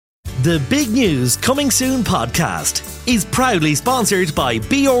The Big News Coming Soon podcast is proudly sponsored by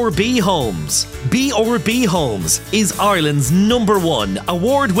B&B Homes. B&B Homes is Ireland's #1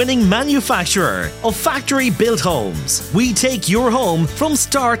 award-winning manufacturer of factory-built homes. We take your home from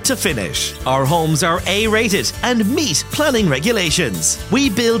start to finish. Our homes are A-rated and meet planning regulations. We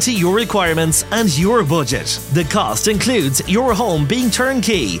build to your requirements and your budget. The cost includes your home being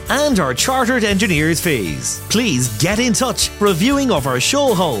turnkey and our chartered engineers' fees. Please get in touch for a viewing of our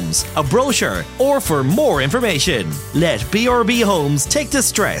show homes, a brochure, or for more information. Let B&B Homes take the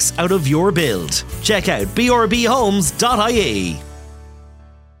stress out of your build. Check out brbhomes.ie.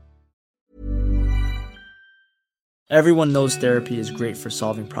 Everyone knows therapy is great for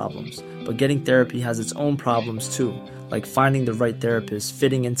solving problems, but getting therapy has its own problems too, like finding the right therapist,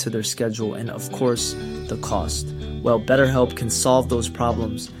 fitting into their schedule, and of course, the cost. Well, BetterHelp can solve those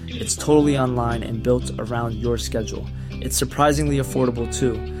problems. It's totally online and built around your schedule. It's surprisingly affordable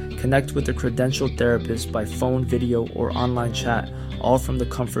too. Connect with a credentialed therapist by phone, video, or online chat, all from the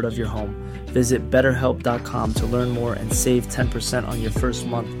comfort of your home. Visit BetterHelp.com to learn more and save 10% on your first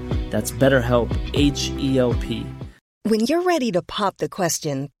month. That's BetterHelp, H-E-L-P. When you're ready to pop the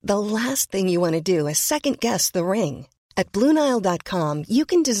question, the last thing you want to do is second-guess the ring. At BlueNile.com, you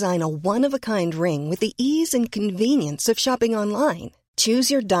can design a one-of-a-kind ring with the ease and convenience of shopping online. Choose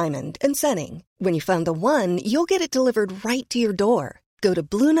your diamond and setting. When you find the one, you'll get it delivered right to your door. Go to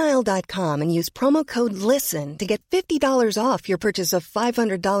BlueNile.com and use promo code LISTEN to get $50 off your purchase of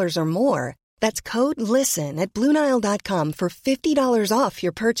 $500 or more. That's code LISTEN at BlueNile.com for $50 off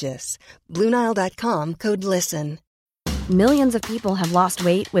your purchase. BlueNile.com, code LISTEN. Millions of people have lost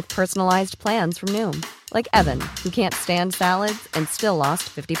weight with personalized plans from Noom. Like Evan, who can't stand salads and still lost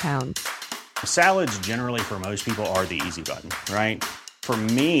 50 pounds. Salads generally for most people are the easy button, right? For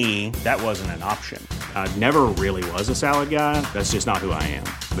me, that wasn't an option. I never really was a salad guy. That's just not who I am.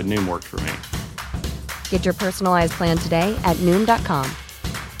 But Noom worked for me. Get your personalized plan today at Noom.com.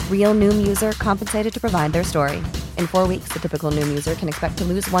 Real Noom user compensated to provide their story. In 4 weeks, the typical Noom user can expect to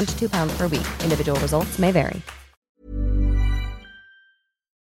lose 1 to 2 pounds per week. Individual results may vary.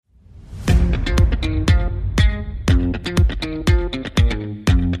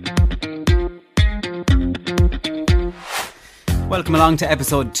 Welcome along to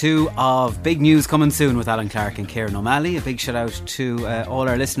episode 2 of Big News Coming Soon with Alan Clark and Kieran O'Malley. A big shout out to all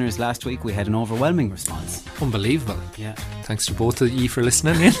our listeners last week. We had an overwhelming response. Unbelievable. Yeah. Thanks to both of you for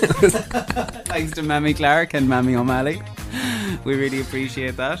listening in. Thanks to Mammy Clark and Mammy O'Malley. We really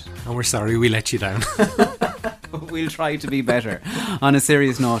appreciate that. And we're sorry we let you down. We'll try to be better. On a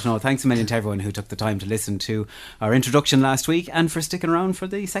serious note, thanks a million to everyone who took the time to listen to our introduction last week and for sticking around for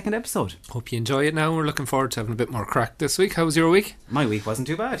the second episode. Hope you enjoy it now. We're looking forward to having a bit more crack this week. How was your week? My week wasn't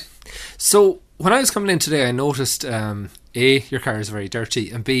too bad. So, when I was coming in today, I noticed A, your car is very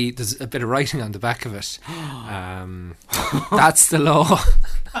dirty, and B, there's a bit of writing on the back of it. That's the law.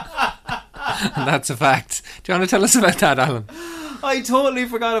 And that's a fact. Do you want to tell us about that, Alan? I totally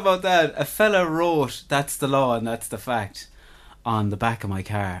forgot about that. A fella wrote, "That's the law and that's the fact," on the back of my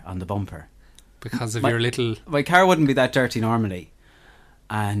car, on the bumper. Because of your little... My car wouldn't be that dirty normally.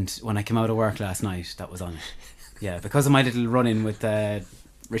 And when I came out of work last night, that was on it. Yeah, because of my little run-in with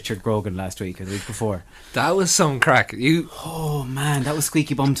Richard Grogan last week or the week before. That was some crack. Oh man, that was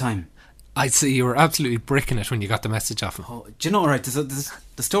squeaky bum time. I'd say you were absolutely bricking it when you got the message off him. Oh, do you know, right,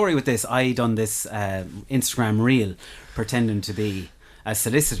 the story with this, I done this Instagram reel pretending to be a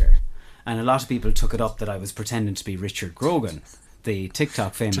solicitor, and a lot of people took it up that I was pretending to be Richard Grogan, the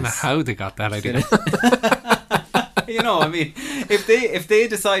TikTok famous. I don't know how they got that idea. You know, I mean, if they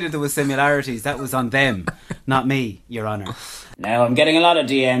decided there was similarities, that was on them, not me, Your Honour. Now, I'm getting a lot of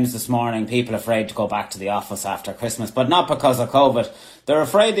DMs this morning, people afraid to go back to the office after Christmas, but not because of COVID. They're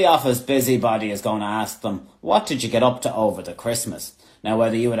afraid the office busybody is going to ask them, what did you get up to over the Christmas? Now,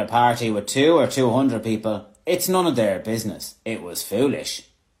 whether you had a party with 2 or 200 people, it's none of their business. It was foolish.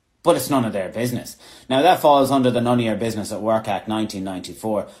 But it's none of their business. Now, that falls under the None of Your Business at Work Act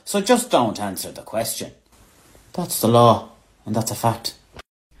 1994, so just don't answer the question. That's the law, and that's a fact.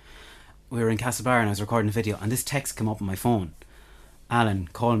 We were in Castlebar and I was recording a video, and this text came up on my phone. Alan,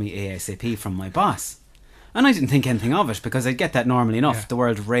 call me ASAP from my boss. And I didn't think anything of it, because I'd get that normally enough. Yeah. The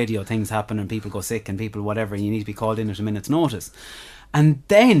world of radio, things happen and people go sick and people whatever, and you need to be called in at a minute's notice. And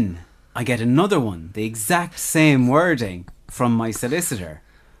then I get another one, the exact same wording from my solicitor.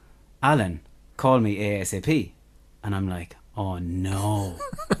 Alan, call me ASAP. And I'm like, oh no,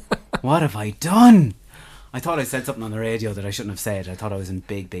 what have I done? I thought I said something on the radio that I shouldn't have said. I thought I was in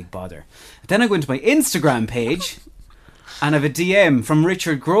big bother. Then I go into my Instagram page and I have a DM from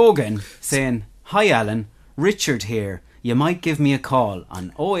Richard Grogan saying, "Hi Alan, Richard here. you might give me a call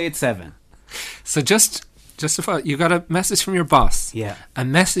on 087. So just to follow, you got a message from your boss. Yeah. A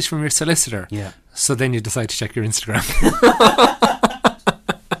message from your solicitor. Yeah. So then you decide to check your Instagram.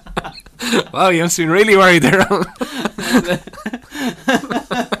 Wow, you must have been really worried there.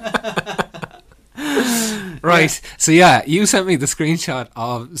 Right. So yeah, you sent me the screenshot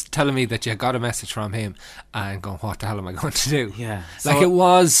of telling me that you got a message from him and going, what the hell am I going to do? Yeah. Like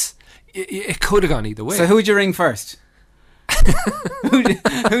it could have gone either way. So who'd you ring first?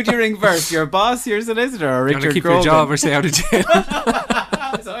 Who'd you ring first? Your boss, your solicitor, or Richard Grogan? Keep Grogan? your job or stay out of jail.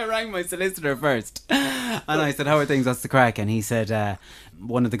 So I rang my solicitor first, and I said, "How are things? What's the crack?" And he said,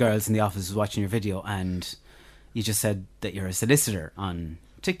 "One of the girls in the office was watching your video, and you just said that you're a solicitor on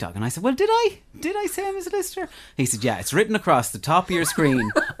TikTok." And I said, "Well, did I say I'm a solicitor?" He said, "Yeah, it's written across the top of your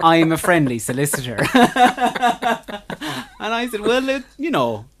screen. I'm a friendly solicitor." And I said, "Well,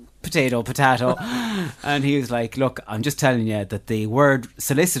 potato." And he was like, "Look, I'm just telling you that the word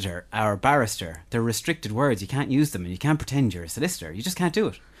solicitor or barrister, they're restricted words. You can't use them, and you can't pretend you're a solicitor. You just can't do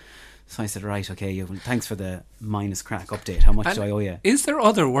it." So I said, "Right, okay, thanks for the minus crack update. How much do I owe you?" Is there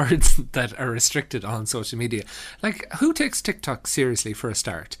other words that are restricted on social media? Like, who takes TikTok seriously for a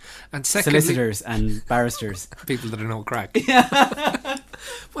start? And secondly, solicitors and barristers. People that are no crack.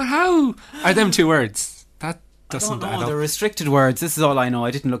 But how are them two words? That doesn't add up. They're restricted words. This is all I know.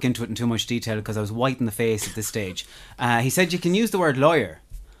 I didn't look into it in too much detail because I was white in the face at this stage. He said you can use the word lawyer.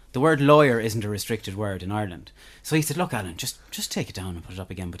 The word lawyer isn't a restricted word in Ireland. So he said, "Look, Alan, just take it down and put it up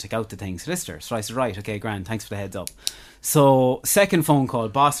again, but take out the thing solicitor." So I said, "Right, okay, grand, thanks for the heads up." So second phone call,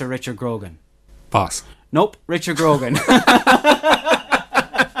 boss or Richard Grogan? Boss. Nope, Richard Grogan.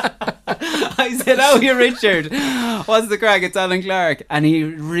 I said, "How are you, Richard? What's the crack? It's Alan Clark." And he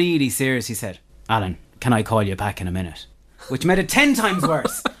really seriously said, "Alan, can I call you back in a minute?" Which made it 10 times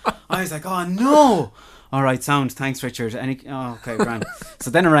worse. I was like, "Oh no." "All right, sound. Thanks, Richard." Okay, grand.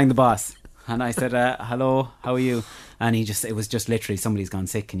 So then I rang the boss and I said, "Hello, how are you?" And it was just literally, "Somebody's gone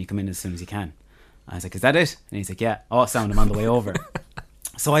sick. Can you come in as soon as you can?" I was like, "Is that it?" And he's like, "Yeah." "Oh, sound. I'm on the way over."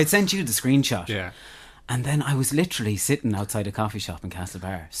 So I'd sent you the screenshot. Yeah. And then I was literally sitting outside a coffee shop in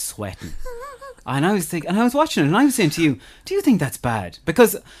Castlebar, sweating. And I was thinking, and I was watching it, and I was saying to you, "Do you think that's bad?"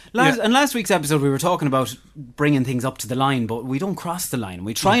 Because last week's episode we were talking about bringing things up to the line, but we don't cross the line.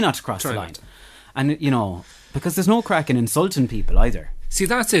 We try not to cross the line. And because there's no crack in insulting people either. See,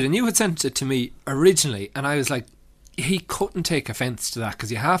 that's it. And you had sent it to me originally, and I was like, he couldn't take offence to that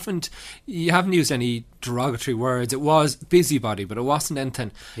because you haven't used any derogatory words. It was busybody, but it wasn't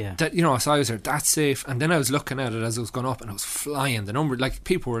anything that, so I was like, that's safe. And then I was looking at it as it was going up, and it was flying. The number, like,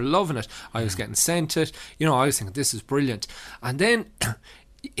 people were loving it. I was getting sent it. I was thinking, this is brilliant. And then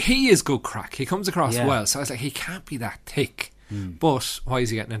he is good crack. He comes across well. So I was like, he can't be that thick. But why is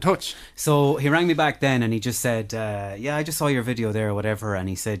he getting in touch? So he rang me back then and he just said, I just saw your video there or whatever. And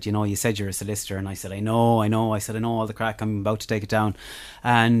he said, you said you're a solicitor. And I said, I know. I said, I know all the crack. I'm about to take it down.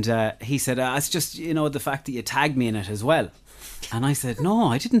 And he said, it's just, the fact that you tagged me in it as well. And I said, no,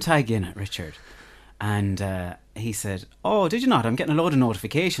 I didn't tag you in it, Richard. And he said, oh, did you not? I'm getting a load of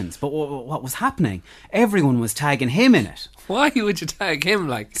notifications. But what was happening? Everyone was tagging him in it. Why would you tag him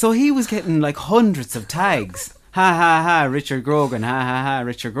like? So he was getting like hundreds of tags. Ha ha ha, Richard Grogan, ha ha ha,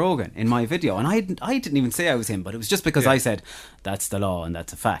 Richard Grogan, in my video. And I didn't even say I was him, but it was just because I said, that's the law and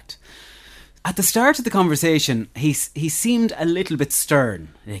that's a fact. At the start of the conversation, he seemed a little bit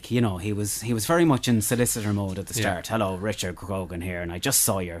stern. Like, he was very much in solicitor mode at the start. Hello, Richard Grogan here, and I just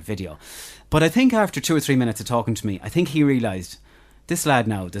saw your video. But I think after 2 or 3 minutes of talking to me, I think he realised, this lad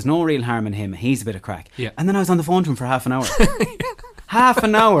now, there's no real harm in him, he's a bit of crack. Yeah. And then I was on the phone to him for half an hour. Half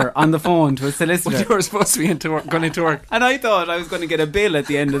an hour on the phone to a solicitor. Well, you were supposed to be going into work. And I thought I was going to get a bill at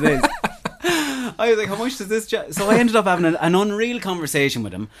the end of this. I was like, how much does this... So I ended up having an unreal conversation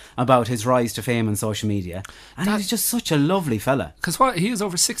with him about his rise to fame on social media. And he was just such a lovely fella. Because he has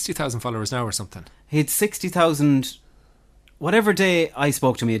over 60,000 followers now or something. He had 60,000... Whatever day I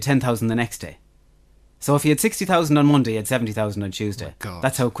spoke to him, he had 10,000 the next day. So if he had 60,000 on Monday, he had 70,000 on Tuesday. Oh,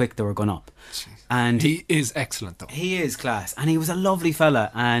 that's how quick they were going up. Jeez. And he is excellent, though. He is class. And he was a lovely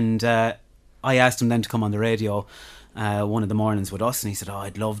fella. And I asked him then to come on the radio one of the mornings with us. And he said, oh,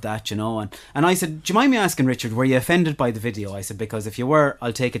 I'd love that, And I said, do you mind me asking, Richard, were you offended by the video? I said, because if you were,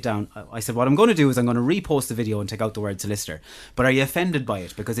 I'll take it down. I said, what I'm going to do is I'm going to repost the video and take out the word solicitor. But are you offended by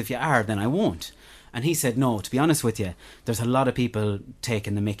it? Because if you are, then I won't. And he said, no, to be honest with you, there's a lot of people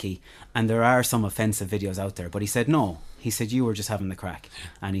taking the mickey and there are some offensive videos out there. But he said, no. He said, you were just having the crack.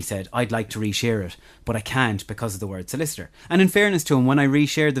 And he said, I'd like to reshare it, but I can't because of the word solicitor. And in fairness to him, when I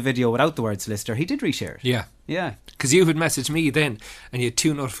reshared the video without the word solicitor, he did reshare it. Yeah. Yeah. Because you had messaged me then, and you had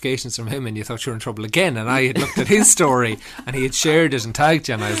 2 notifications from him, and you thought you were in trouble again. And I had looked at his story, and he had shared it and tagged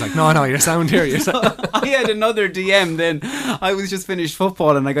you, and I was like, no, you're sound here. I had another DM then. I was just finished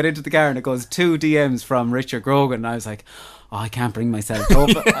football, and I got into the car, and it goes 2 DMs from Richard Grogan, and I was like, oh, I can't bring myself to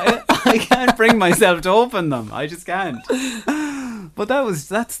open. I can't bring myself to open them. I just can't. But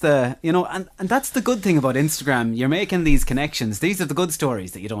that's the, you know, and that's the good thing about Instagram. You're making these connections. These are the good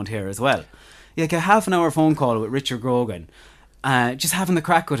stories that you don't hear as well. Like a half an hour phone call with Richard Grogan, just having the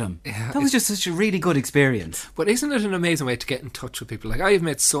crack with him. Yeah, that was just such a really good experience. But isn't it an amazing way to get in touch with people? Like, I've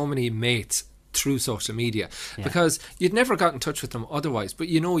met so many mates through social media because you'd never got in touch with them otherwise, but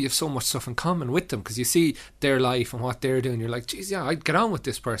you know you've so much stuff in common with them because you see their life and what they're doing. You're like, geez, yeah, I'd get on with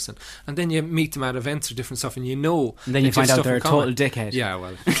this person. And then you meet them at events or different stuff, and you know, and then you find out they're a total dickhead. Yeah,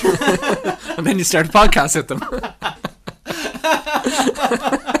 well, and then you start a podcast with them.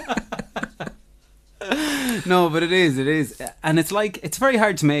 No, but it is, and it's very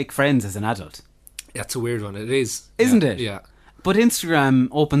hard to make friends as an adult. That's a weird one. It is, isn't it? Yeah. But Instagram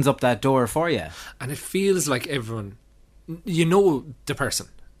opens up that door for you. And it feels like everyone, you know the person.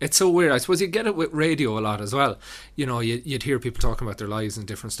 It's so weird. I suppose you get it with radio a lot as well. You know, you'd hear people talking about their lives and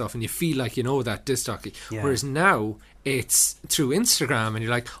different stuff, and you feel like you know that disc jockey. Yeah. Whereas now, it's through Instagram, and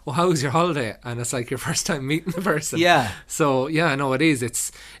you're like, oh, how was your holiday? And it's like your first time meeting the person. Yeah. So, yeah, no, it is.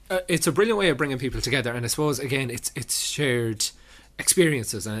 It's a brilliant way of bringing people together. And I suppose, again, it's shared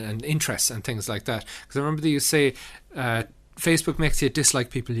experiences and interests and things like that. Because I remember you say... Facebook makes you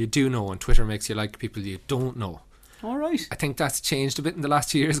dislike people you do know, and Twitter makes you like people you don't know. All right. I think that's changed a bit in the last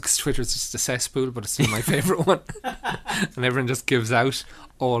 2 years because Twitter's just a cesspool, but it's still my favourite one. And everyone just gives out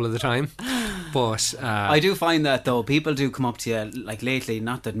all of the time. But I do find that though, people do come up to you, like lately,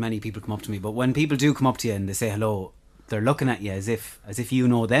 not that many people come up to me, but when people do come up to you and they say hello, they're looking at you as if you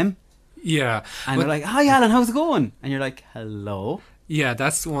know them. Yeah. And they're like, hi Alan, how's it going? And you're like, hello. Yeah,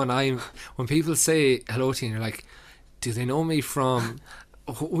 that's the one when people say hello to you and you're like, do they know me from,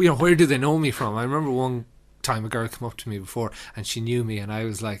 you know, where do they know me from? I remember one time a girl came up to me before and she knew me, and I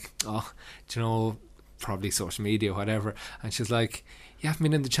was like, oh, do you know, probably social media or whatever. And she's like, you haven't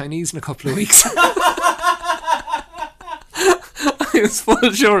been in the Chinese in a couple of weeks. I was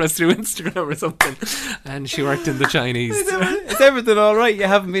full sure it's through Instagram or something, and she worked in the Chinese. Is everything all right? You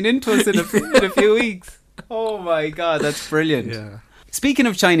haven't been into us in a few weeks. Oh my God, that's brilliant. Yeah. Speaking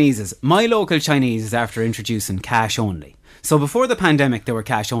of Chineses, my local Chinese is after introducing cash only. So before the pandemic, they were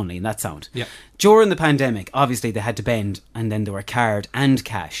cash only in that sound. Yeah. During the pandemic, obviously they had to bend, and then they were card and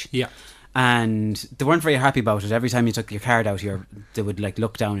cash. Yeah. And they weren't very happy about it. Every time you took your card out, they would like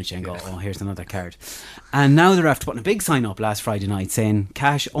look down at you and go, oh, here's another card. And now they're after putting a big sign up last Friday night saying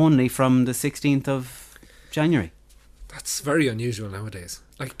cash only from the 16th of January. That's very unusual nowadays.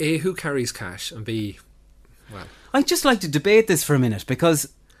 Like, A, who carries cash, and B, well... I'd just like to debate this for a minute,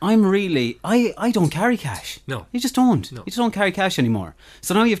 because I don't carry cash. No. You just don't. No. You just don't carry cash anymore.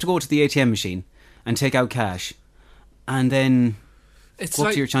 So now you have to go to the ATM machine and take out cash, and then go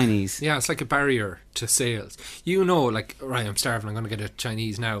up to your Chinese. Yeah, it's like a barrier to sales. You know, like, right, I'm starving, I'm going to get a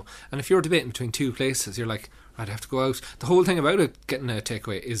Chinese now. And if you're debating between two places, you're like, right, I have to go out. The whole thing about it, getting a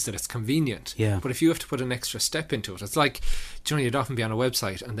takeaway, is that it's convenient. Yeah. But if you have to put an extra step into it, it's like, do you know, you'd often be on a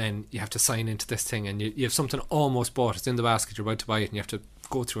website and then you have to sign into this thing, and you have something almost bought, it's in the basket, you're about to buy it, and you have to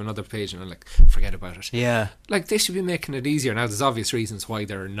go through another page and like, forget about it. Yeah. Like, they should be making it easier. Now, there's obvious reasons why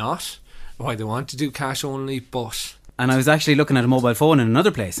they're not, why they want to do cash only, but... And I was actually looking at a mobile phone in another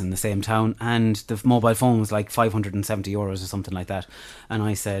place in the same town, and the mobile phone was like €570 or something like that. And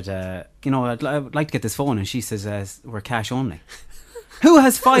I said, I'd like to get this phone. And she says, we're cash only. Who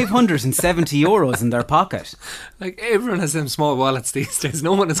has €570 in their pocket? Like, everyone has them small wallets these days.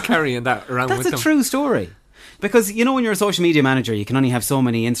 No one is carrying that around with them. That's a true story. Because, you know, when you're a social media manager, you can only have so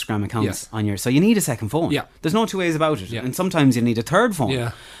many Instagram accounts on your... So you need a second phone. Yeah. There's no two ways about it. Yeah. And sometimes you need a third phone.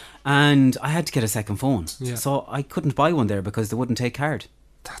 Yeah. And I had to get a second phone. Yeah. So I couldn't buy one there because they wouldn't take card.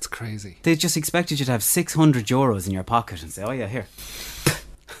 That's crazy. They just expected you to have €600 in your pocket and say, oh yeah, here.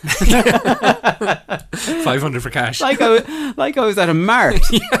 500 for cash. Like I was at a mart.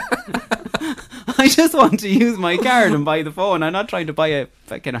 I just want to use my card and buy the phone. I'm not trying to buy a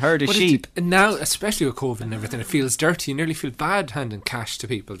fucking herd of sheep. Now, especially with COVID and everything, it feels dirty. You nearly feel bad handing cash to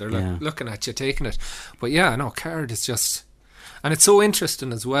people. They're like looking at you, taking it. But yeah, no, card is just... And it's so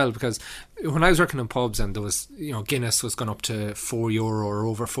interesting as well, because when I was working in pubs and there was, Guinness was going up to €4 or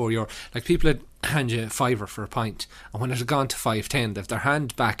over €4, like people would hand you a fiver for a pint, and when it had gone to 5.10, they've their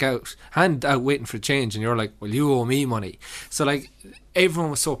hand out waiting for change, and you're like, well, you owe me money. So like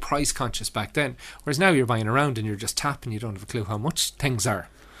everyone was so price conscious back then, whereas now you're buying around and you're just tapping, you don't have a clue how much things are.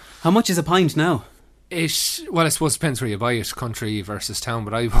 How much is a pint now? Well, I suppose it depends where you buy it, country versus town,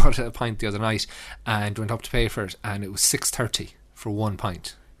 but I bought a pint the other night and went up to pay for it, and it was $6.30 for 1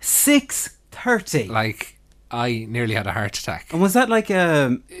 pint. $6.30? Like, I nearly had a heart attack. And was that like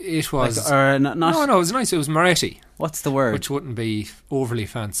a... It was... Not... No, it was nice. It was Moretti. What's the word? Which wouldn't be overly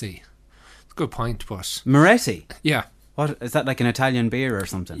fancy. It's a good pint, but... Moretti? Yeah. What, is that like an Italian beer or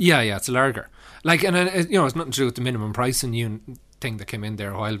something? Yeah, it's a lager. Like, and it's nothing to do with the minimum price and thing that came in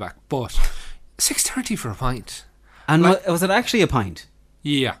there a while back, but... $6.30 for a pint. And was it actually a pint?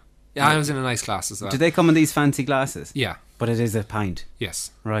 Yeah. I was in a nice glass as well. Do they come in these fancy glasses? Yeah. But it is a pint? Yes.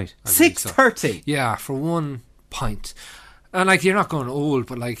 Right. $6.30? So. Yeah, for 1 pint. And like, you're not going old,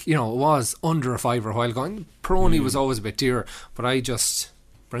 but like, it was under a fiver a while ago. Peroni was always a bit dearer, but I just...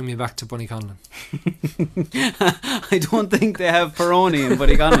 Bring me back to Bunnyconlon. I don't think they have Peroni in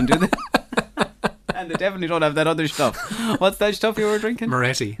Bunnyconlon, do they? And they definitely don't have that other stuff. What's that stuff you were drinking?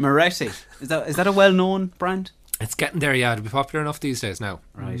 Moretti. Is that a well-known brand? It's getting there, yeah. It'll be popular enough these days now.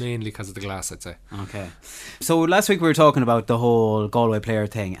 Right. Mainly because of the glass, I'd say. Okay. So last week we were talking about the whole Galway player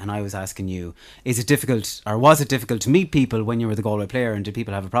thing, and I was asking you, was it difficult to meet people when you were the Galway player, and did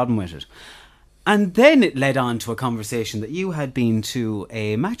people have a problem with it? And then it led on to a conversation that you had been to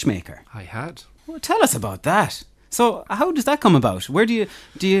a matchmaker. I had. Well, tell us about that. So how does that come about? Where do you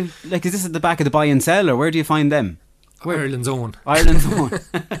like, is this at the back of the buy and sell, or where do you find them? Ireland's own.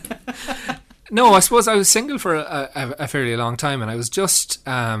 No, I suppose I was single for a fairly long time, and I was just,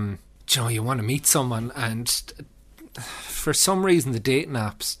 you want to meet someone, and for some reason the dating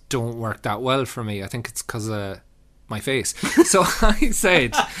apps don't work that well for me. I think it's because of my face. So I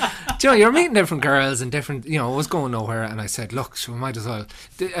said, you're meeting different girls and different, it was going nowhere, and I said, look, we might as well.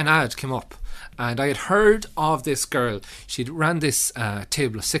 An ad came up. And I had heard of this girl. She'd ran this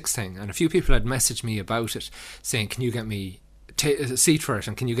table of 6 thing, and a few people had messaged me about it, saying, can you get me a seat for it,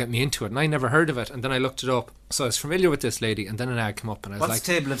 and can you get me into it? And I never heard of it, and then I looked it up. So I was familiar with this lady, and then an ad came up, and I was What's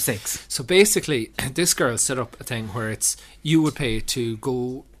table of 6? So basically, this girl set up a thing where it's, you would pay to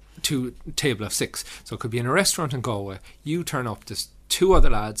go to table of 6. So it could be in a restaurant in Galway. You turn up, there's 2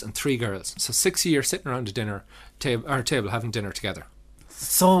 other lads and 3 girls. So 6 of you are sitting around a table having dinner together.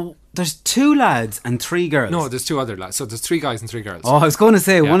 So there's 2 lads and 3 girls. No, there's 2 other lads. So there's 3 guys and 3 girls. Oh, I was going to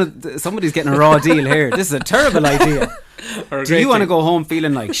say, somebody's getting a raw deal here. This is a terrible idea. Do you want to go home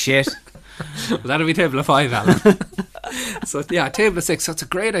feeling like shit? Well, that'll be table of 5, Alan. So yeah, table of 6. So it's a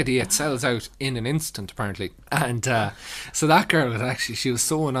great idea. It sells out in an instant, apparently. And so that girl she was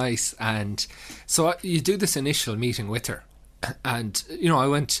so nice. And so you do this initial meeting with her. And I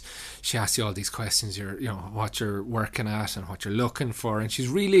went, she asked you all these questions, what you're working at and what you're looking for, and she's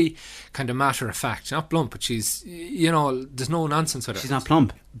really kind of matter of fact, not blunt, but she's, there's no nonsense with her. She's not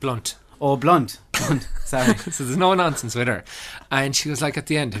plump? Blunt. Oh, blunt. Sorry. So there's no nonsense with her. And she was like, at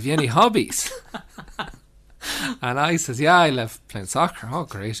the end, have you any hobbies? And I says, yeah, I love playing soccer. Oh,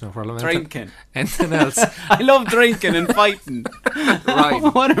 great, no problem. Drinking. Anything else? I love drinking and fighting.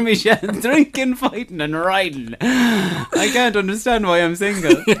 Riding. What are Michelle? Drinking, fighting and riding. I can't understand why I'm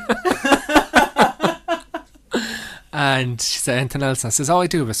single. And she said, anything else? And I says, I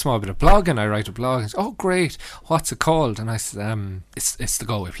do a small bit of blogging. I write a blog. And she said, oh, great. What's it called? And I said, it's the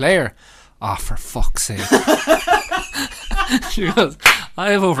Galway Player. Oh, for fuck's sake. She goes,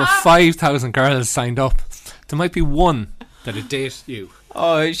 I have over 5,000 girls signed up. There might be one that'd date you.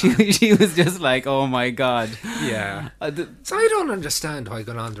 Oh, she was just like, oh my God. Yeah. So I don't understand why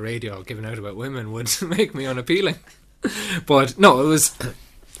going on the radio giving out about women would make me unappealing. But no, it was...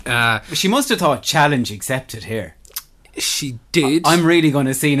 she must have thought challenge accepted here. She did. I'm really going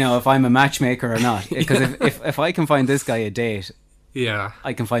to see now if I'm a matchmaker or not. Because if I can find this guy a date, yeah,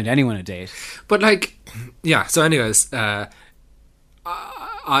 I can find anyone a date. But like, yeah, so anyways,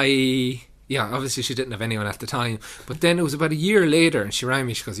 obviously she didn't have anyone at the time. But then it was about a year later, and she rang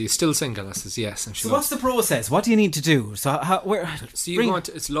me. She goes, "Are you still single?" I says, "Yes." And she goes, what's the process? What do you need to do? So you go on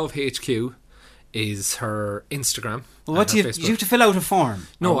to, it's Love HQ is her Instagram. Well, what do you have to fill out a form?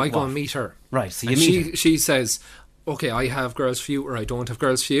 No, I go and meet her. Right, so you meet her. She says, okay, I have girls for you, or I don't have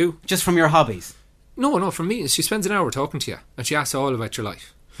girls for you. Just from your hobbies? No, from me. She spends an hour talking to you, and she asks all about your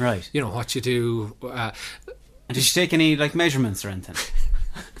life. Right. You know, what you do. And did she take any, like, measurements or anything?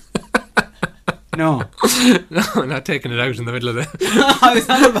 No. No, I'm not taking it out in the middle of the... I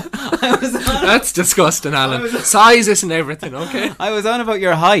was on That's disgusting, Alan. Size isn't everything, okay? I was on about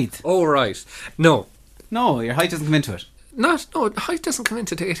your height. Oh, right. No. No, your height doesn't come into it. No, height doesn't come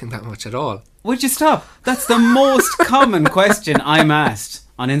into dating that much at all. Would you stop? That's the most common question I'm asked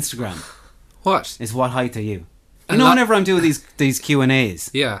on Instagram. What? Is what height are you? You know, whenever I'm doing these Q&As,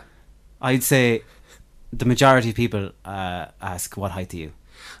 Yeah. I'd say the majority of people ask, what height are you?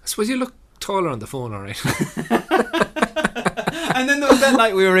 I suppose you look taller on the phone, all right. And then there was that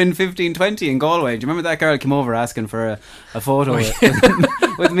night we were in 1520 in Galway. Do you remember that girl came over asking for a photo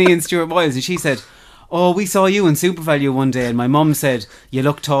with me and Stuart Boyles? And she said, oh, we saw you in Super Value one day and my mum said, you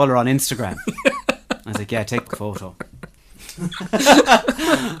look taller on Instagram. I was like, yeah, take the photo.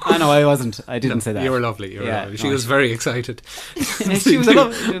 I know I wasn't. I didn't say that. You were lovely. You were lovely. She no, was very excited. She was a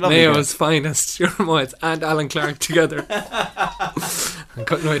lovely Mayo's finest, Stuart Moyes and Alan Clark together. I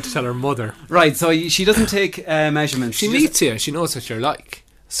couldn't wait to tell her mother. Right, so she doesn't take measurements. She meets you. She knows what you're like.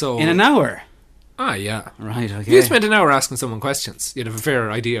 So in an hour. Ah, yeah. Right. Okay. If you spend an hour asking someone questions, you'd have a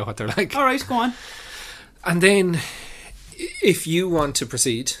fair idea what they're like. All right, go on. And then, if you want to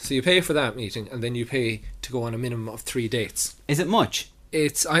proceed, so you pay for that meeting, and then you pay to go on a minimum of 3 dates. Is it much?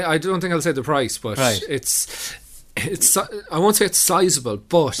 It's I don't think I'll say the price, but right. it's I won't say it's sizable,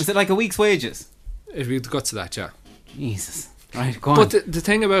 but is it like a week's wages? It'd be the guts of that, yeah. Jesus. Right, go on. But the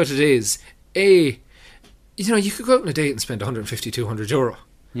thing about it is, you could go out on a date and spend 150, 200 euro.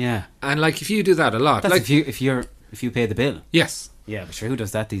 Yeah. And like if you do that a lot, that's like if you pay the bill. Yes. Yeah, but sure, who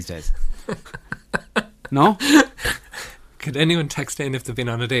does that these days? No? Could anyone text in if they've been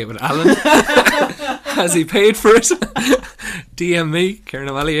on a date with Alan? Has he paid for it? DM me, Kieran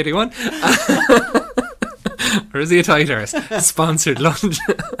O'Malley 81. Or is he a tight arse? Sponsored lunch.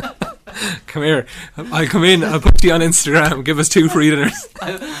 Come here. I'll come in. I'll put you on Instagram. Give us 2 free dinners.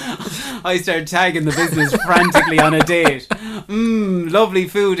 I start tagging the business frantically on a date. Lovely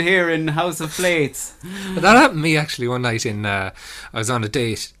food here in House of Plates. But that happened to me actually one night I was on a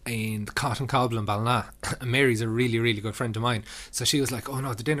date in the Cotton Cobble in Ballina, and Mary's a really, really good friend of mine. So she was like, oh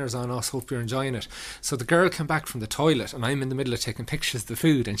no, the dinner's on us, hope you're enjoying it. So the girl came back from the toilet and I'm in the middle of taking pictures of the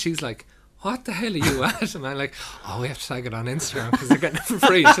food and she's like, what the hell are you at? And I'm like, oh, we have to tag it on Instagram because they're getting it for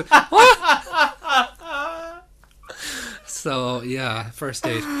free. Said, what? So yeah, first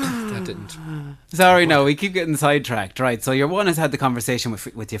date, that didn't. Sorry, no, we keep getting sidetracked. Right, so your one has had the conversation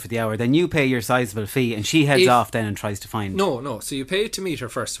with you for the hour, then you pay your sizable fee and she heads off then and tries to find... No, so you pay to meet her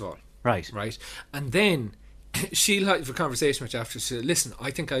first of all. Right. And then she'll have a conversation with you after. She'll listen,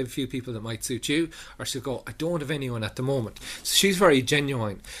 I think I have a few people that might suit you, or she'll go, I don't have anyone at the moment. So she's very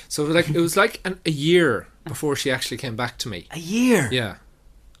genuine. So it was like a year before she actually came back to me. A year? Yeah,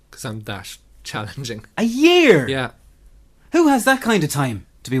 because I'm that challenging. A year? Yeah. Who has that kind of time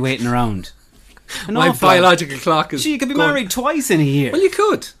to be waiting around? My biological clock is... You could be married twice in a year. Well, you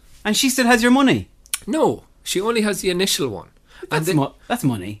could. And she still has your money? No, she only has the initial one. That's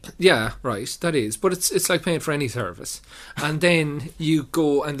money. Yeah, right, that is. But it's like paying for any service. And then you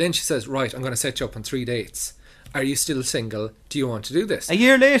go, and then she says, right, I'm going to set you up on 3 dates. Are you still single? Do you want to do this? A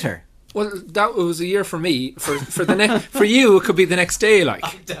year later? Well, that was a year for me. For for you, it could be the next day. Like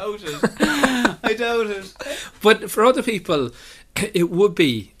I doubt it. But for other people, it would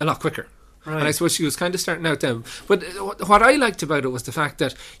be a lot quicker. Right. And I suppose she was kind of starting out then. But what I liked about it was the fact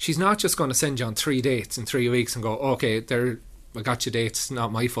that she's not just going to send you on 3 dates in 3 weeks and go, okay, I got you dates. It's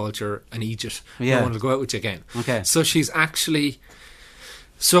not my fault. You're an idiot. Yeah. I want to go out with you again. Okay. So she's actually.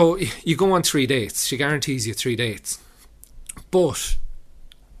 So you go on 3 dates. She guarantees you 3 dates, but.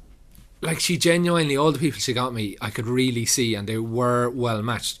 Like, she genuinely, all the people she got me, I could really see, and they were well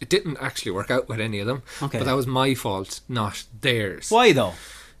matched. It didn't actually work out with any of them, okay. But that was my fault, not theirs. Why though?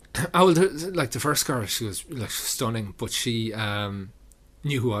 Like the first girl, she was like stunning, but she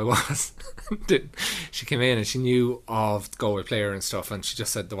knew who I was. She came in and she knew of the Galway player and stuff, and she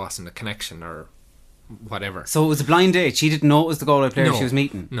just said there wasn't a connection or whatever. So it was a blind date. She didn't know it was the Galway player she was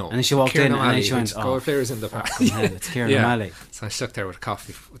meeting. No, and then she walked Kieran in O'Malley, and then she went, Galway players in the park. It's Kieran O'Malley. So I stuck there with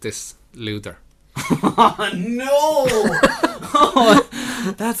coffee with this loser. Oh no! Oh,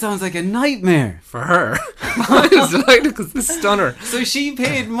 that sounds like a nightmare for her. I was delighted because this stunner. So she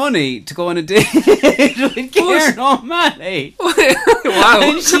paid money to go on a date with Kieran O'Malley. Wow!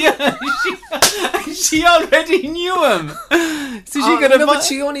 And she already knew him. So she could have. But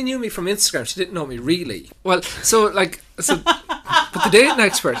she only knew me from Instagram. She didn't know me really. Well, but the dating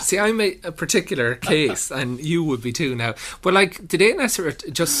expert. See, I'm a particular case, and you would be too now. But like the dating expert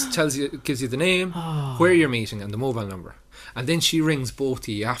just gives you the name, where you're meeting, and the mobile number, and then she rings both of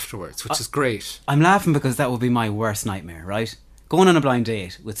you afterwards, which is great. I'm laughing because that would be my worst nightmare. Right, going on a blind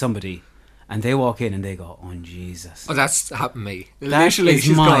date with somebody, and they walk in and they go, "Oh Jesus!" Oh, that's happened to me. That Literally, is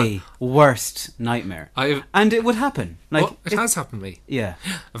she's my gone. worst nightmare. And it would happen. Like It has happened to me. Yeah.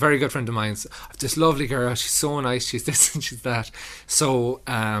 A very good friend of mine, this lovely girl, she's so nice, she's this and she's that. So,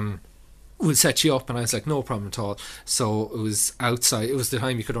 we'll set you up. And I was like, no problem at all. So it was outside. It was the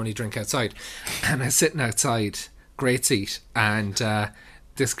time you could only drink outside. And I was sitting outside, great seat. And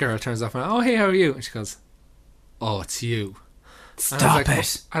this girl turns up and, oh, hey, how are you? And she goes, oh, it's you. Stop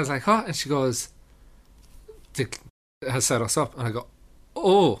it. I was like, what? And she goes, has set us up. And I go,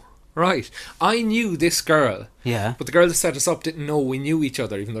 oh, right. I knew this girl. Yeah. But the girl that set us up didn't know we knew each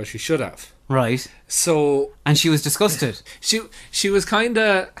other, even though she should have. Right. So... And she was disgusted. She was kind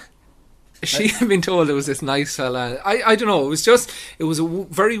of... She had been told it was this nice fella. I don't know. It was a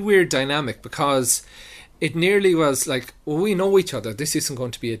very weird dynamic because it nearly was like, well, we know each other. This isn't going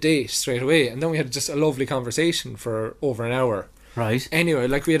to be a date straight away. And then we had just a lovely conversation for over an hour. Right. Anyway,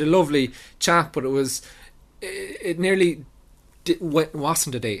 like we had a lovely chat, but it nearly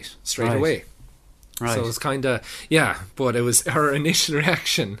wasn't a date straight away. Right. So it was kind of, yeah, but it was her initial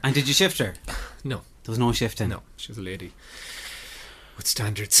reaction. And did you shift her? No. There was no shifting? No, she was a lady. With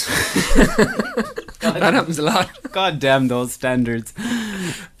standards. That happens a lot. God damn those standards.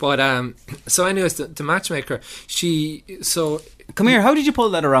 But so anyways, the matchmaker, come here, how did you pull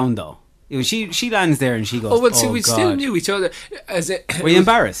that around though? She lands there and she goes, oh well, see, we God. still knew each other. Were you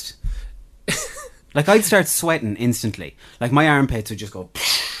embarrassed? Like I'd start sweating instantly. Like my armpits would just go.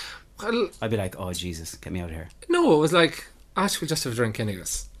 Well, I'd be like, oh Jesus, get me out of here. No, it was like, Ash, we'll just have a drink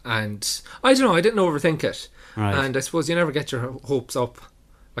anyways. And I don't know, I didn't overthink it. Right. And I suppose you never get your hopes up.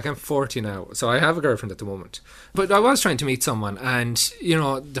 Like I'm 40 now, so I have a girlfriend at the moment. But I was trying to meet someone, and you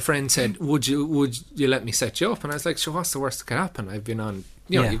know, the friend said, "Would you let me set you up?" And I was like, "Sure, what's the worst that could happen? I've been on,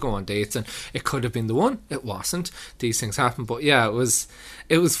 you go on dates, and it could have been the one. It wasn't. These things happen." But yeah, it was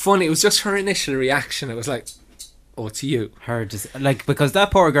funny. It was just her initial reaction. It was like, "Oh, it's you." Because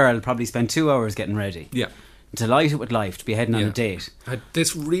that poor girl probably spent 2 hours getting ready. Yeah. To light it with life, to be heading on a date. I had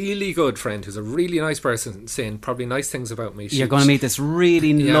this really good friend who's a really nice person saying probably nice things about me. You're going to meet this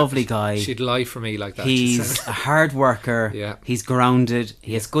really lovely guy. She'd lie for me like that. He's a hard worker. Yeah. He's grounded.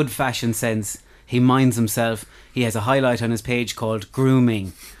 He has good fashion sense. He minds himself. He has a highlight on his page called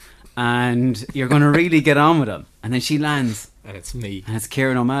grooming. And you're going to really get on with him. And then she lands. And it's me. And it's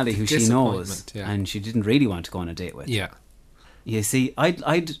Kieran O'Malley, who she knows. Yeah. And she didn't really want to go on a date with. Yeah. You see,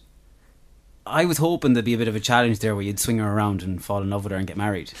 I was hoping there'd be a bit of a challenge there where you'd swing her around and fall in love with her and get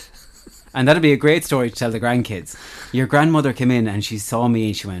married. And that'd be a great story to tell the grandkids. Your grandmother came in and she saw me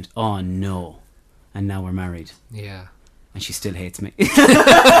and she went, oh no. And now we're married. Yeah. And she still hates me.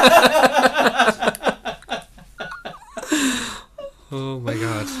 Oh my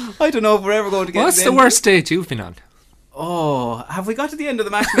God. I don't know if we're ever going to get What's the worst date you've been on? Oh, have we got to the end of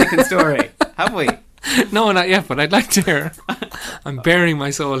the matchmaking story? Have we? No, not yet, but I'd like to hear. I'm bearing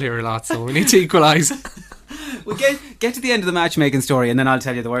my soul here a lot, so we need to equalise. We'll get to the end of the matchmaking story and then I'll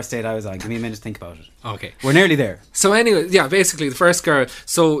tell you the worst date I was on. Give me a minute to think about it. Okay. We're nearly there. So anyway, yeah, basically the first girl,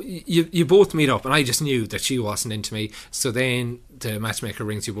 so you both meet up and I just knew that she wasn't into me. So then the matchmaker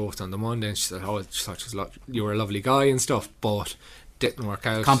rings you both on the Monday and she said, oh, she thought you were a lovely guy and stuff, but didn't work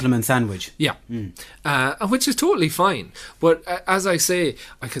out. Compliment sandwich. Yeah. Which is totally fine. But as I say,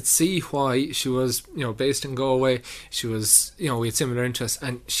 I could see why she was, based in Galway. She was, we had similar interests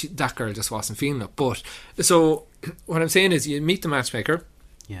and that girl just wasn't feeling it. But so what I'm saying is you meet the matchmaker.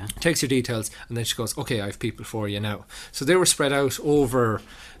 Yeah. Takes your details and then she goes, okay, I have people for you now. So they were spread out it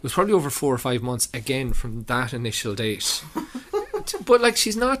was probably over 4 or 5 months again from that initial date. But like,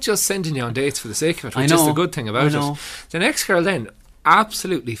 she's not just sending you on dates for the sake of it, which is the good thing about it. The next girl then,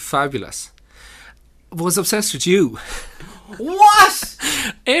 absolutely fabulous, was obsessed with you. What?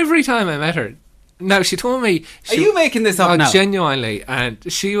 Every time I met her. Now she told me, are you making this up now? Genuinely. And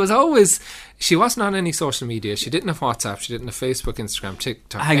she wasn't on any social media. She didn't have WhatsApp. She didn't have Facebook, Instagram,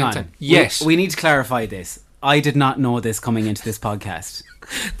 TikTok. Hang on. Yes. We need to clarify this. I did not know this coming into this podcast.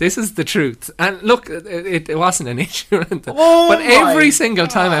 This is the truth. And look, it wasn't an issue. But every single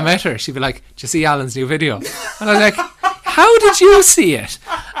time I met her, she'd be like, did you see Alan's new video? And I was like, how did you see it?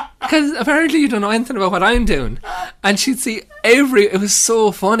 Because apparently you don't know anything about what I'm doing. And she'd see it was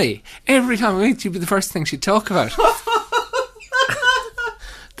so funny. Every time we meet, she'd be the first thing she'd talk about.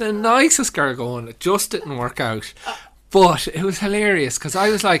 The nicest girl going, it just didn't work out. But it was hilarious because I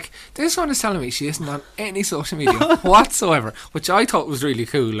was like, this one is telling me she isn't on any social media whatsoever, which I thought was really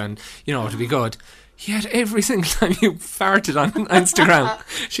cool and, to be good. Yet every single time you farted on Instagram,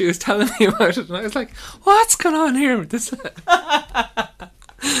 she was telling me about it. And I was like, what's going on here with this?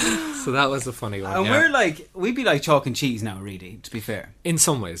 So that was a funny one. And we'd be like chalk and cheese now, really, to be fair. In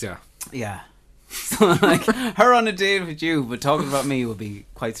some ways, yeah. Yeah. So like her on a date with you, but talking about me would be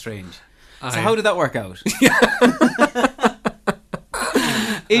quite strange. So how did that work out?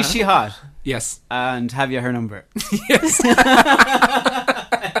 Is she hot? Yes. And have you her number? Yes.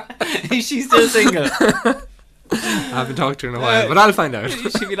 Is she still single? I haven't talked to her in a while, but I'll find out.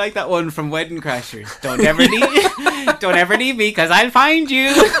 She'd be like that one from Wedding Crashers. Don't ever leave me, because I'll find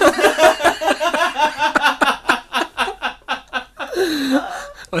you.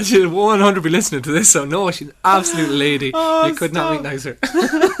 Well, she'll 100 be listening to this, so no, she's an absolute lady. Oh, you could not make nicer.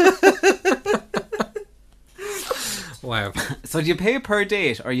 Wow. So do you pay per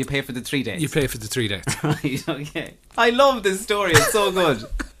date, or you pay for the 3 days? You pay for the 3 days. Right, okay. I love this story, it's so good.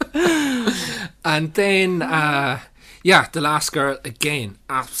 And then, the last girl, again,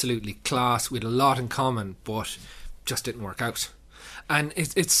 absolutely class. We had a lot in common, but just didn't work out. And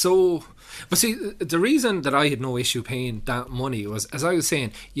it's so... But see, the reason that I had no issue paying that money was, as I was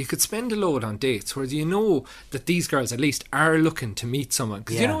saying, you could spend a load on dates where you know that these girls at least are looking to meet someone.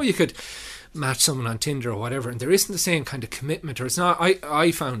 Because you know you could match someone on Tinder or whatever, and there isn't the same kind of commitment, or it's not.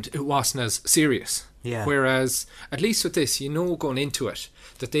 I found it wasn't as serious. Yeah. Whereas, at least with this, you know going into it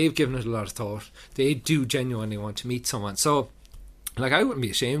that they've given it a lot of thought. They do genuinely want to meet someone. So, like, I wouldn't be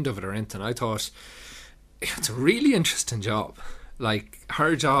ashamed of it or anything. I thought it's a really interesting job. Like,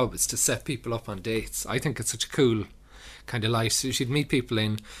 her job is to set people up on dates. I think it's such a cool kind of life. So she'd meet people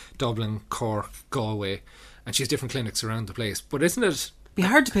in Dublin, Cork, Galway, and she has different clinics around the place. But isn't it... It'd be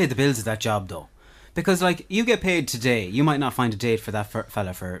hard to pay the bills of that job, though. Because, like, you get paid today, you might not find a date for that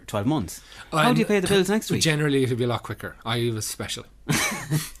fella for 12 months. How do you pay the bills next week? Generally, it'll be a lot quicker. I was special.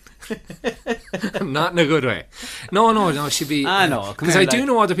 Not in a good way. No, she'd be... I know. Because I do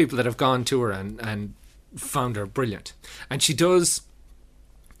know other people that have gone to her and found her brilliant. And she does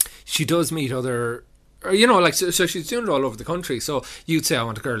meet other... You know, like, so she's doing it all over the country. So you'd say, I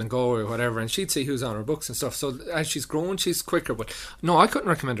want a girl in Galway or whatever, and she'd see who's on her books and stuff. So as she's grown, she's quicker. But no, I couldn't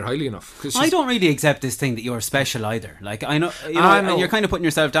recommend her highly enough. I don't really accept this thing that you're special either. Like, I know, you're kind of putting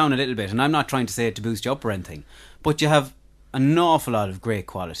yourself down a little bit, and I'm not trying to say it to boost you up or anything, but you have an awful lot of great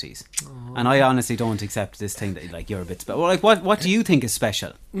qualities. And I honestly don't accept this thing that, like, you're a bit special. Well, like, what do you think is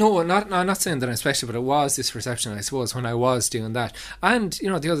special? No, I'm not saying that I'm special, but it was this perception, I suppose, when I was doing that. And, you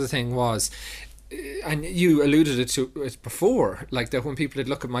know, the other thing was... And you alluded to it before, like that when people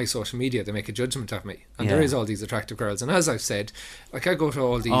look at my social media, they make a judgment of me, and there is all these attractive girls. And as I've said, like, I go to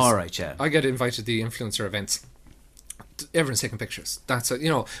all these. All right, yeah. I get invited to the influencer events. Everyone's taking pictures. That's it, you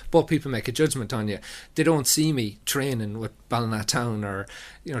know. But people make a judgment on you. They don't see me training with Ballina Town or,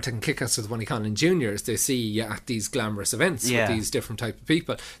 you know, taking kickouts with Bunny Conlon Juniors. They see you at these glamorous events with these different type of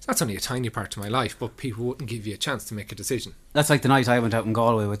people. So that's only a tiny part of my life, but people wouldn't give you a chance to make a decision. That's like the night I went out in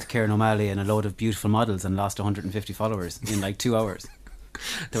Galway with Kieran O'Malley and a load of beautiful models and lost 150 followers in like 2 hours.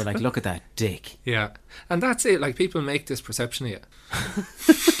 They were like, look at that dick. Yeah. And that's it. Like, people make this perception of you.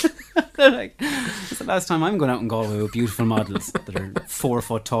 They're like, it's the last time I'm going out in Galway with beautiful models that are 4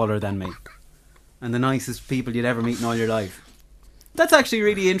 foot taller than me and the nicest people you'd ever meet in all your life. That's actually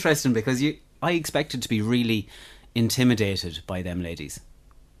really interesting, because I expected to be really intimidated by them ladies,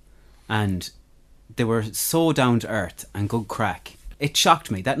 and they were so down to earth and good crack. It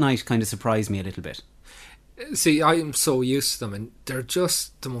shocked me. That night kind of surprised me a little bit. See, I am so used to them, and they're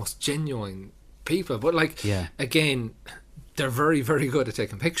just the most genuine people. But, like, again, they're very, very good at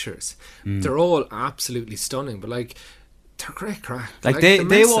taking pictures. They're all absolutely stunning, but, like, they're great crack. Like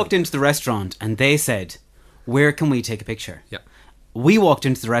they walked into the restaurant and they said, where can we take a picture? Yeah. We walked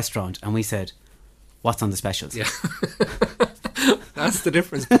into the restaurant and we said, what's on the specials? Yeah. That's the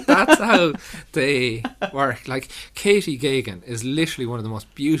difference. But that's how they work. Like, Katie Gagan is literally one of the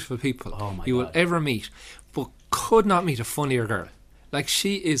most beautiful people you will ever meet, but could not meet a funnier girl. Like,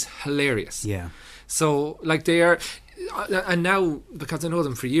 she is hilarious. Yeah. So, like, they are... And now, because I know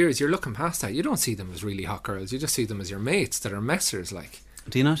them for years, you're looking past that. You don't see them as really hot girls. You just see them as your mates that are messers, like.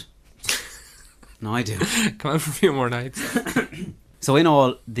 Do you not? No, I do. Come out for a few more nights. So in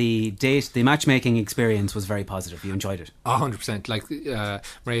all, the matchmaking experience was very positive. You enjoyed it? 100%. Like,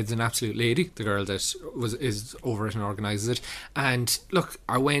 Mairead's an absolute lady, the girl that is over it and organises it. And look,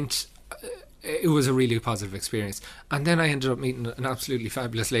 I went... It was a really positive experience. And then I ended up meeting an absolutely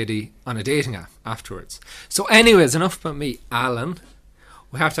fabulous lady on a dating app afterwards. So anyways, enough about me. Alan,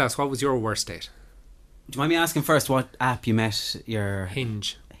 we have to ask, what was your worst date? Do you mind me asking first what app you met your...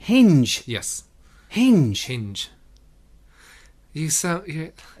 Hinge. Hinge? Yes. Hinge. You sound... Yeah.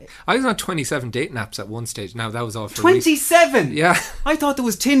 I was on 27 dating apps at one stage. Now, that was all for... 27? Yeah. I thought there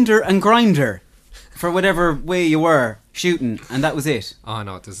was Tinder and Grindr for whatever way you were shooting, and that was it. Oh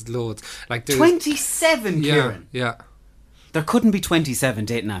no, there's loads. Like, 27, Kieran. Yeah. There couldn't be 27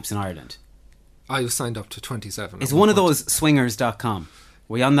 dating apps in Ireland. I was signed up to 27. Is one of those swingers.com?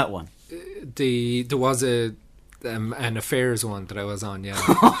 Were you on that one? There was an affairs one that I was on, yeah.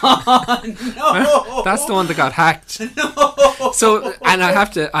 No! That's the one that got hacked. No! So, and I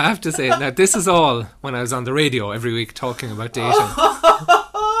have to say, now this is all when I was on the radio every week talking about dating.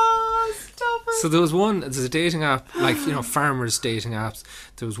 So there's a dating app, like, you know, farmers dating apps.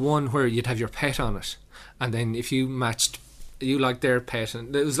 There was one where you'd have your pet on it, and then if you matched, you liked their pet,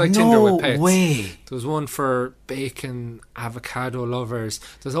 and it was like Tinder with pets. No way. There was one for bacon, avocado lovers.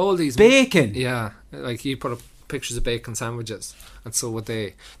 There's all these bacon. Yeah, like you put up pictures of bacon sandwiches, and so would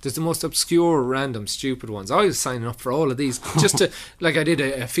they. There's the most obscure, random, stupid ones. I was signing up for all of these just to, like, I did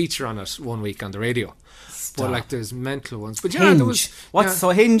a feature on it one week on the radio. But like, there's mental ones. But yeah, Hinge. there was.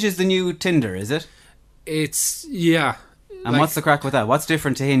 So Hinge is the new Tinder, is it? It's And like, what's the crack with that? What's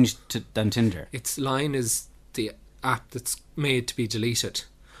different to Hinge than Tinder? Its line is the app that's made to be deleted.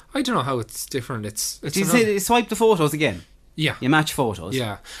 I don't know how it's different. It's you swipe the photos again? Yeah. You match photos?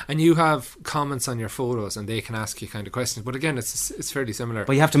 Yeah. And you have comments on your photos, and they can ask you kind of questions. But again, it's fairly similar.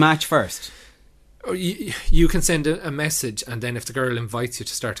 But you have to match first. Or you can send a message, and then if the girl invites you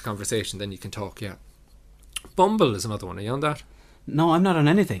to start a conversation, then you can talk, yeah. Bumble is another one. Are you on that? No, I'm not on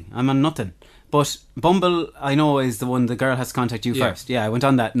anything. I'm on nothing. But Bumble, I know, is the one the girl has to contact you first. Yeah, I went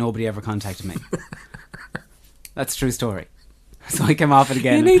on that. Nobody ever contacted me. That's a true story. So I came off it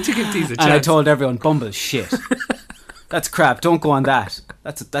again. You need to give these a chance. And I told everyone, Bumble, shit. That's crap. Don't go on that.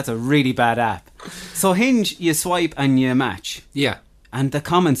 That's a really bad app. So Hinge, you swipe and you match. Yeah. And are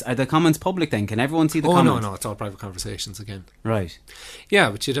the comments public then? Can everyone see the comments? No, it's all private conversations again. Right.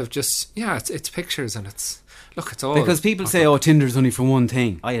 Yeah, but you'd have it's pictures, and it's all... Because people say, Tinder's only for one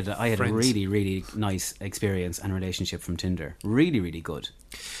thing. I had a really, really nice experience and relationship from Tinder. Really, really good.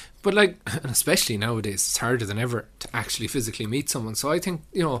 But like, and especially nowadays, it's harder than ever to actually physically meet someone. So I think,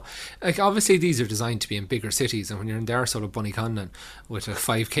 you know, like, obviously these are designed to be in bigger cities, and when you're in the arsehole of Bunnyconnon with a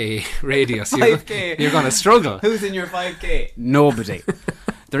 5k radius, you're going to struggle. Who's in your 5k? Nobody.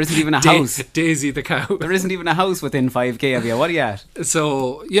 There isn't even a house. Daisy the cow. There isn't even a house within 5k of you. What are you at?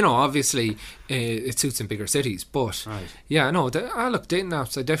 So, you know, obviously it suits in bigger cities. But, right. Yeah, no, look, dating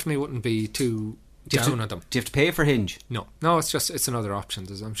apps, I definitely wouldn't be too... down on them. Do you have to pay for Hinge? No, it's another option.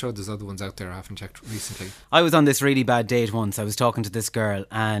 I'm sure there's other ones out there I haven't checked recently. I was on this really bad date once. I was talking to this girl,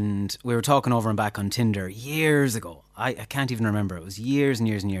 and we were talking over and back on Tinder years ago. I can't even remember. It was years and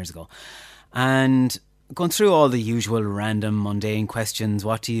years and years ago. And going through all the usual random mundane questions.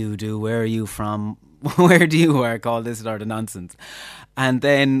 What do you do? Where are you from? Where do you work? All this sort of nonsense. And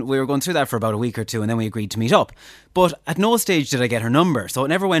then we were going through that for about a week or two, and then we agreed to meet up. But at no stage did I get her number, so it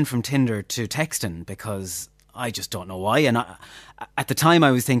never went from Tinder to texting, because I just don't know why. And at the time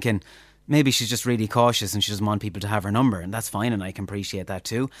I was thinking, maybe she's just really cautious and she doesn't want people to have her number, and that's fine, and I can appreciate that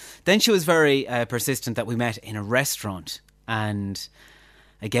too. Then she was very persistent that we met in a restaurant, and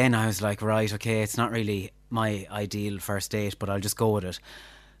again I was like, right, okay, it's not really my ideal first date, but I'll just go with it.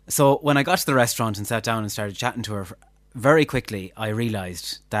 So when I got to the restaurant and sat down and started chatting to her, very quickly I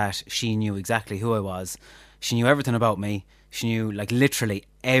realised that she knew exactly who I was. She knew everything about me. She knew, like, literally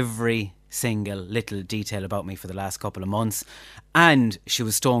every single little detail about me for the last couple of months. And she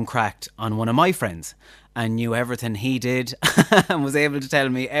was stone cracked on one of my friends and knew everything he did and was able to tell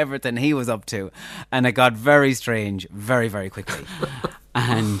me everything he was up to. And it got very strange very, very quickly.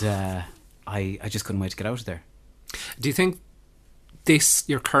 And I just couldn't wait to get out of there. Do you think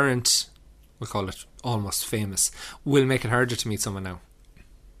your current, we'll call it almost famous, will make it harder to meet someone now?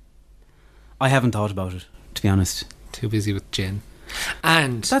 I haven't thought about it, to be honest. Too busy with gin.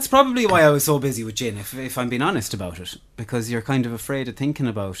 And that's probably why I was so busy with gin, if I'm being honest about it, because you're kind of afraid of thinking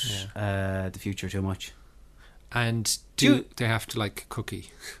about the future too much. And do they have to like Cookie?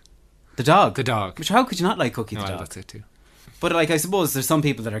 The dog? The dog. Which, how could you not like Cookie the dog? That's it too. But like, I suppose there's some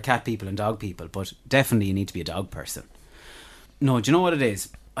people that are cat people and dog people, but definitely you need to be a dog person. No, do you know what it is?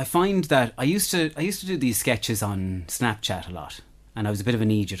 I find that I used to do these sketches on Snapchat a lot, and I was a bit of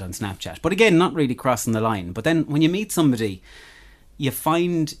an idiot on Snapchat. But again, not really crossing the line. But then when you meet somebody, you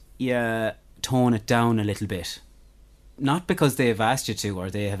find you tone it down a little bit. Not because they've asked you to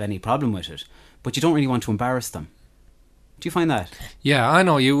or they have any problem with it, but you don't really want to embarrass them. Do you find that? Yeah, I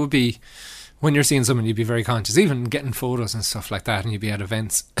know you would be, when you're seeing someone, you'd be very conscious, even getting photos and stuff like that, and you'd be at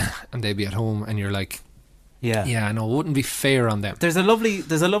events and they'd be at home and you're like, yeah, I know, it wouldn't be fair on them. There's a lovely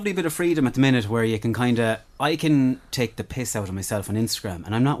bit of freedom at the minute where you can I can take the piss out of myself on Instagram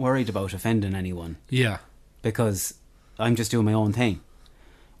and I'm not worried about offending anyone. Yeah. Because I'm just doing my own thing.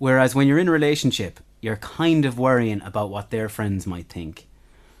 Whereas when you're in a relationship, you're kind of worrying about what their friends might think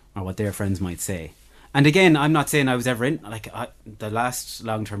or what their friends might say. And again, I'm not saying I was ever in, like, the last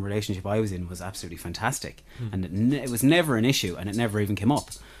long-term relationship I was in was absolutely fantastic. And it was never an issue, and it never even came up.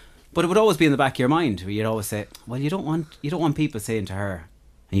 But it would always be in the back of your mind, where you'd always say, well, you don't want people saying to her,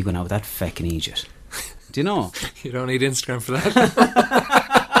 are you going out with that feckin' idiot? Do you know? You don't need Instagram for that.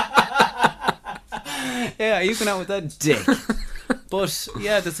 Yeah, are you going out with that dick? But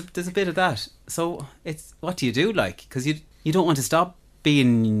yeah, there's a bit of that. So it's, what do you do, like? Because you don't want to stop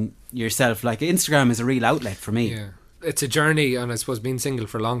being yourself. Like, Instagram is a real outlet for me. Yeah, it's a journey, and I suppose being single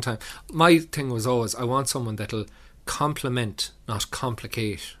for a long time, my thing was always, I want someone that'll complement, not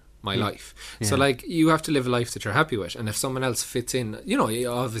complicate my life. So like, you have to live a life that you're happy with, and if someone else fits in, you know,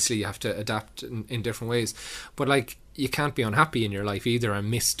 obviously you have to adapt in different ways, but like, you can't be unhappy in your life either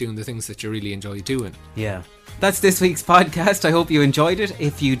and miss doing the things that you really enjoy doing. Yeah. That's this week's podcast. I hope you enjoyed it.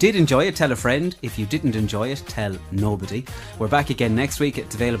 If you did enjoy it, tell a friend. If you didn't enjoy it, tell nobody. We're back again next week.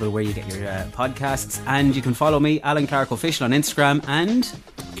 It's available where you get your podcasts, and you can follow me, Alan Clark Official, on Instagram, and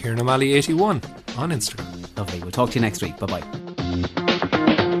Kieran O'Malley 81 on Instagram. Lovely. We'll talk to you next week. Bye-bye.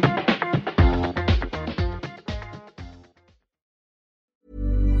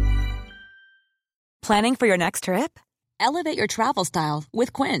 Planning for your next trip? Elevate your travel style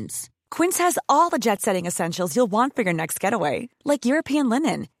with Quince. Quince has all the jet-setting essentials you'll want for your next getaway, like European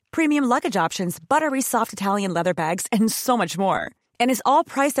linen, premium luggage options, buttery soft Italian leather bags, and so much more. And is all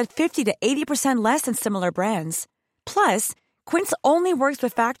priced at 50 to 80% less than similar brands. Plus, Quince only works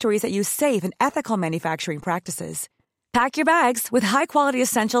with factories that use safe and ethical manufacturing practices. Pack your bags with high-quality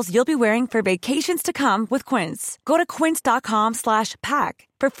essentials you'll be wearing for vacations to come with Quince. Go to quince.com/pack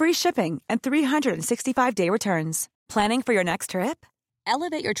for free shipping and 365-day returns. Planning for your next trip?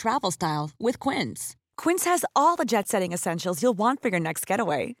 Elevate your travel style with Quince. Quince has all the jet-setting essentials you'll want for your next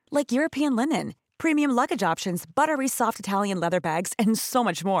getaway, like European linen, premium luggage options, buttery soft Italian leather bags, and so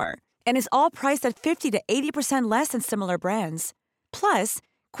much more. And is all priced at 50 to 80% less than similar brands. Plus,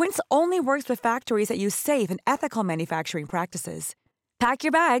 Quince only works with factories that use safe and ethical manufacturing practices. Pack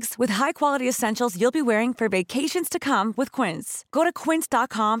your bags with high-quality essentials you'll be wearing for vacations to come with Quince. Go to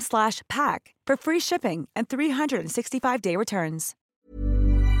quince.com/pack for free shipping and 365-day returns.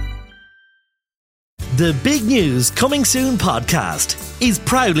 The Big News Coming Soon podcast is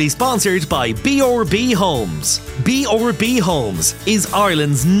proudly sponsored by B&B Homes. B&B Homes is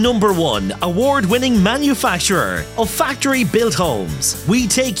Ireland's #1 award-winning manufacturer of factory-built homes. We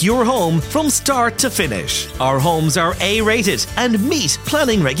take your home from start to finish. Our homes are A-rated and meet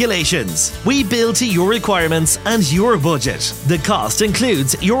planning regulations. We build to your requirements and your budget. The cost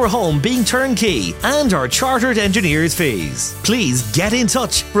includes your home being turnkey and our chartered engineers' fees. Please get in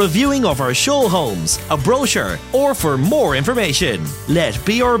touch for viewing of our show homes, a brochure, or for more information. Let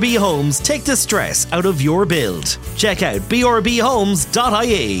B&B Homes take the stress out of your build. Check out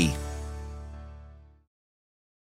brbhomes.ie.